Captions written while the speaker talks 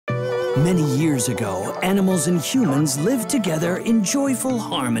Many years ago, animals and humans lived together in joyful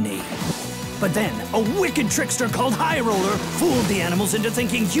harmony. But then, a wicked trickster called Highroller fooled the animals into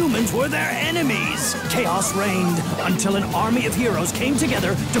thinking humans were their enemies. Chaos reigned until an army of heroes came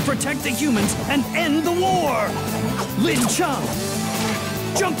together to protect the humans and end the war. Lin Chung,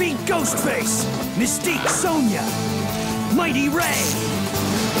 Jumpy Ghostface, Mystique Sonia, Mighty Ray.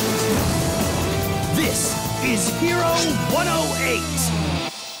 This is Hero 108.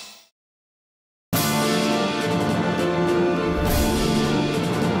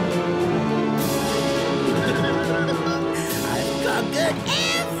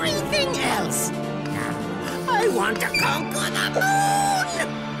 Everything else. Now, I want to conquer the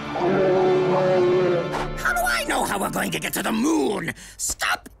moon! How do I know how we're going to get to the moon?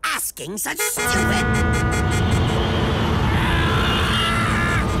 Stop asking such stupid...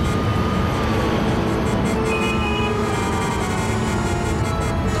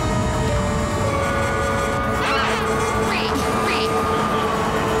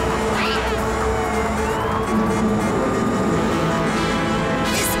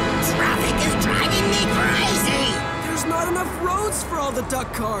 For all the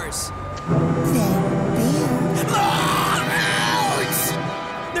duck cars. More roads!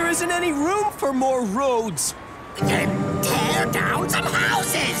 There isn't any room for more roads. Then tear down some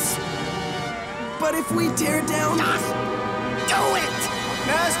houses! But if we tear down... Just do it!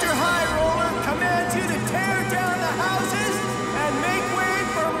 Master Highroller commands you to tear down the houses and make way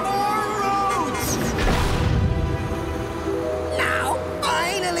for more roads! Now,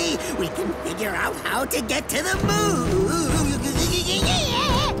 finally, we can figure out how to get to the moon!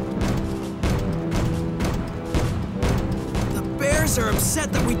 The bears are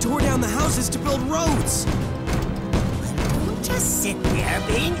upset that we tore down the houses to build roads. Well, don't just sit there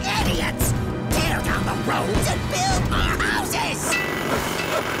being idiots. Tear down the roads and build more houses.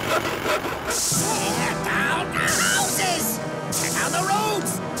 Tear down the houses. Tear down the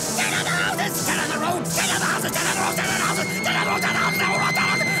roads. Tear down the houses. Tear down the roads. Tear down the houses. Tear down the roads. Tear down the houses. Tear down the roads. Tear down the houses.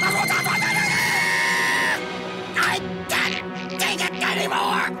 I can't take it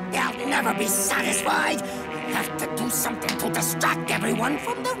anymore. They'll never be satisfied. We have to do something to distract everyone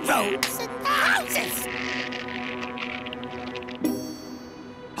from the roads and the houses.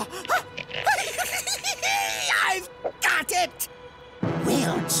 I've got it!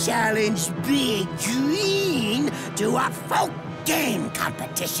 We'll challenge Big Green to a folk game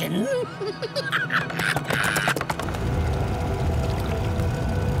competition.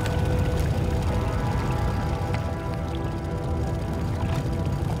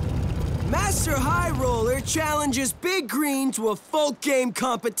 Master Highroller challenges Big Green to a folk game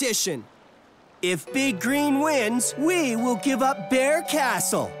competition. If Big Green wins, we will give up Bear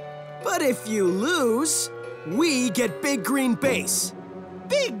Castle. But if you lose, we get Big Green Base.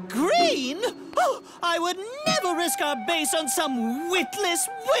 Big Green? Oh, I would never risk our base on some witless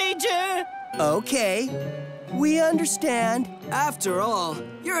wager! Okay, we understand. After all,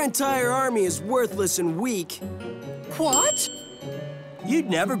 your entire army is worthless and weak. What? You'd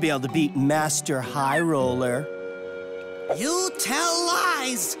never be able to beat Master Highroller. You tell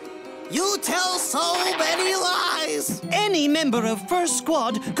lies! You tell so many lies! Any member of First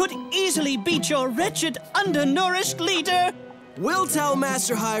Squad could easily beat your wretched, undernourished leader! We'll tell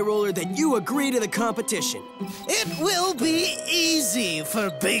Master Highroller that you agree to the competition. It will be easy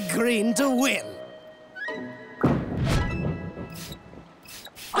for Big Green to win.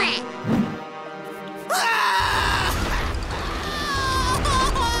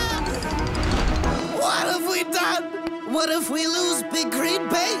 What have we done? What if we lose Big Green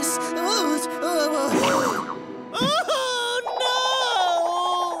Base?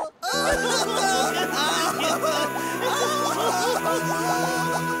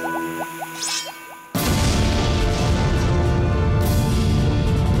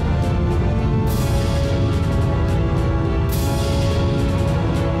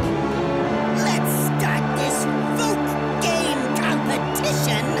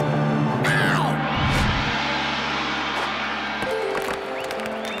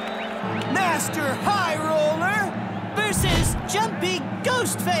 Master Highroller versus Jumpy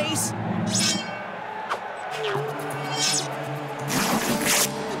Ghostface.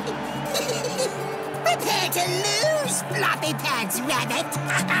 Prepare to lose, Floppy Pants Rabbit.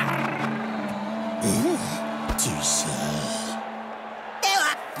 Touché. There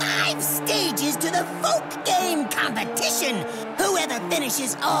are 5 stages to the folk game competition. Whoever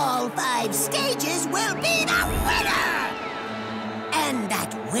finishes all 5 stages will be the winner. And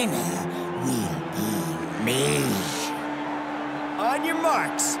that winner will be me. On your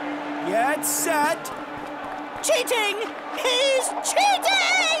marks. Get set. Cheating! He's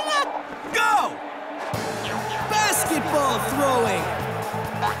cheating!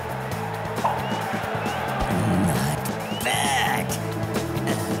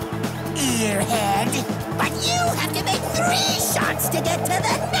 get to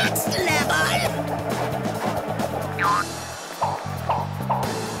the next level!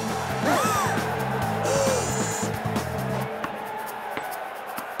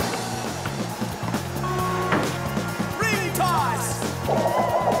 Ring toss!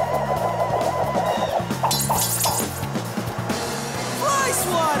 Fly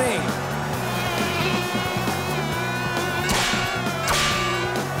swatting!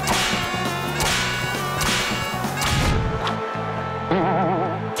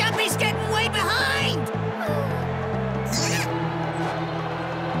 Jumpy's getting way behind!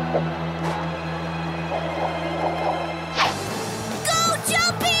 Go,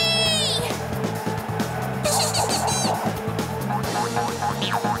 Jumpy!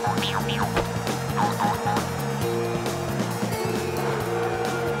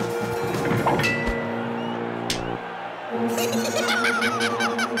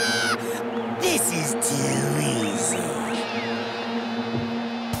 This is too easy.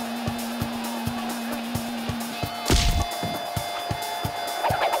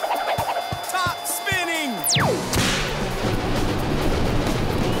 Top spinning!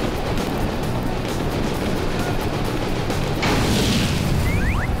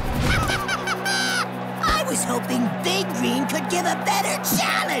 I was hoping Big Green could give a better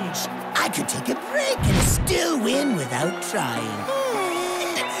challenge. I could take a break and still win without trying.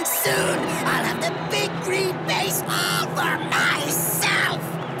 Soon, I'll have the Big Green base all for myself.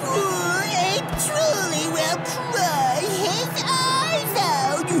 Poor Ape truly will cry his eyes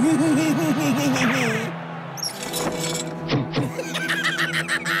out.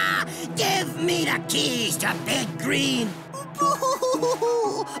 Give me the keys to Big Green.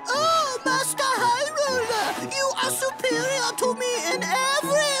 Oh, Master Highroller, you are superior to me in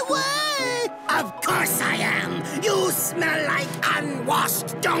every way. Of course I am. You smell like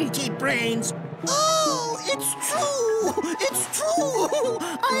unwashed donkey brains. Oh, it's true. It's true.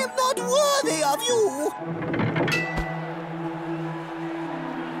 I am not worthy of you.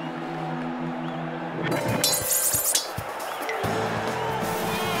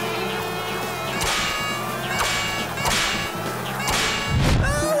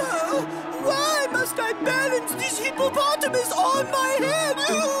 Why must I balance this hippopotamus on my head?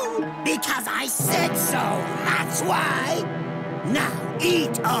 Because I said so, that's why. Now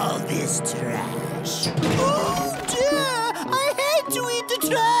eat all this trash. Oh dear, I hate to eat the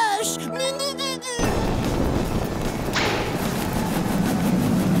trash.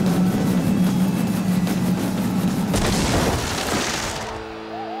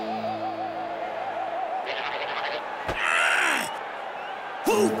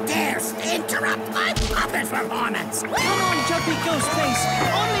 Who dares interrupt my puppet performance? Come on, Jumpy Ghostface!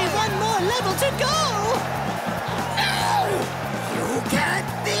 Only one more level to go! No! You can't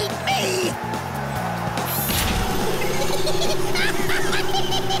beat me!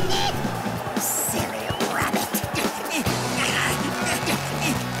 Silly rabbit!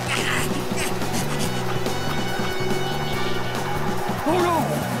 Oh no!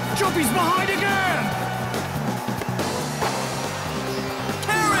 Jumpy's behind again!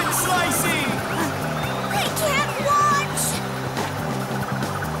 Carrot slicing! I can't watch!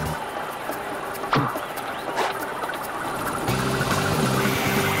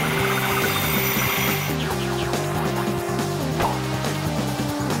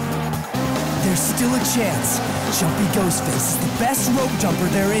 There's still a chance. Jumpy Ghostface is the best rope jumper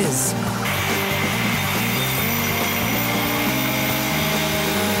there is.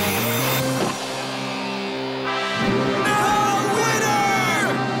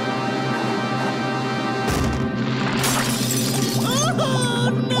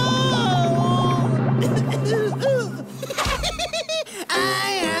 I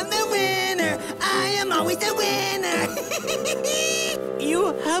am the winner! I am always the winner!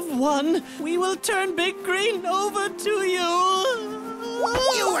 You have won. We will turn Big Green over to you.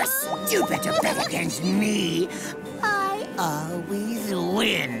 You were stupid to bet against me. I always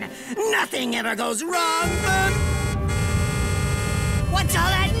win. Nothing ever goes wrong. What's all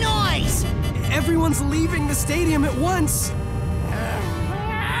that noise? Everyone's leaving the stadium at once.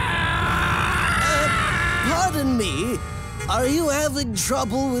 Pardon me. Are you having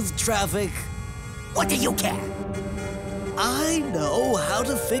trouble with traffic? What do you care? I know how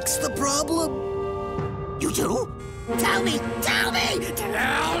to fix the problem. You do? Tell me! Tell me!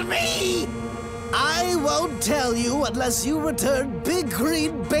 Tell me! I won't tell you unless you return Big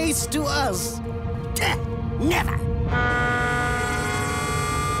Green Base to us. Never!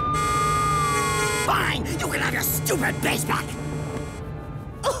 Fine! You can have your stupid base back!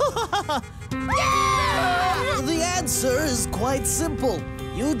 The answer is quite simple.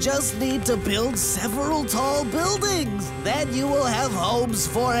 You just need to build several tall buildings. Then you will have homes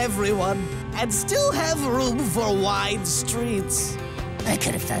for everyone and still have room for wide streets. I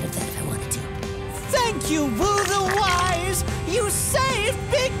could have thought of that if I wanted to. Thank you, Woo the Wise! You saved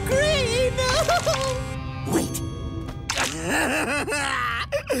Big Green! Wait.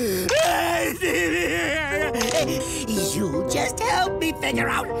 You just help me figure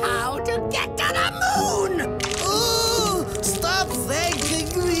out how to get to the moon! Ooh, stop thanking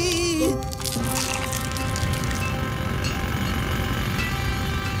me!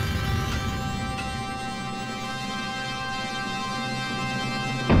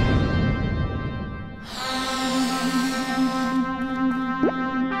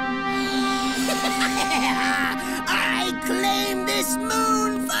 I claim this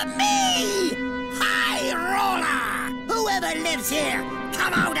moon for me! Highroller! Whoever lives here,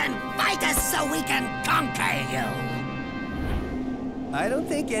 come out and fight us so we can conquer you! I don't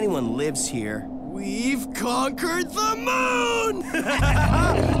think anyone lives here. We've conquered the moon!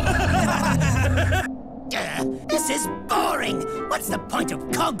 This is boring! What's the point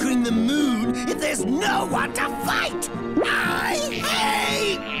of conquering the moon if there's no one to fight? I hate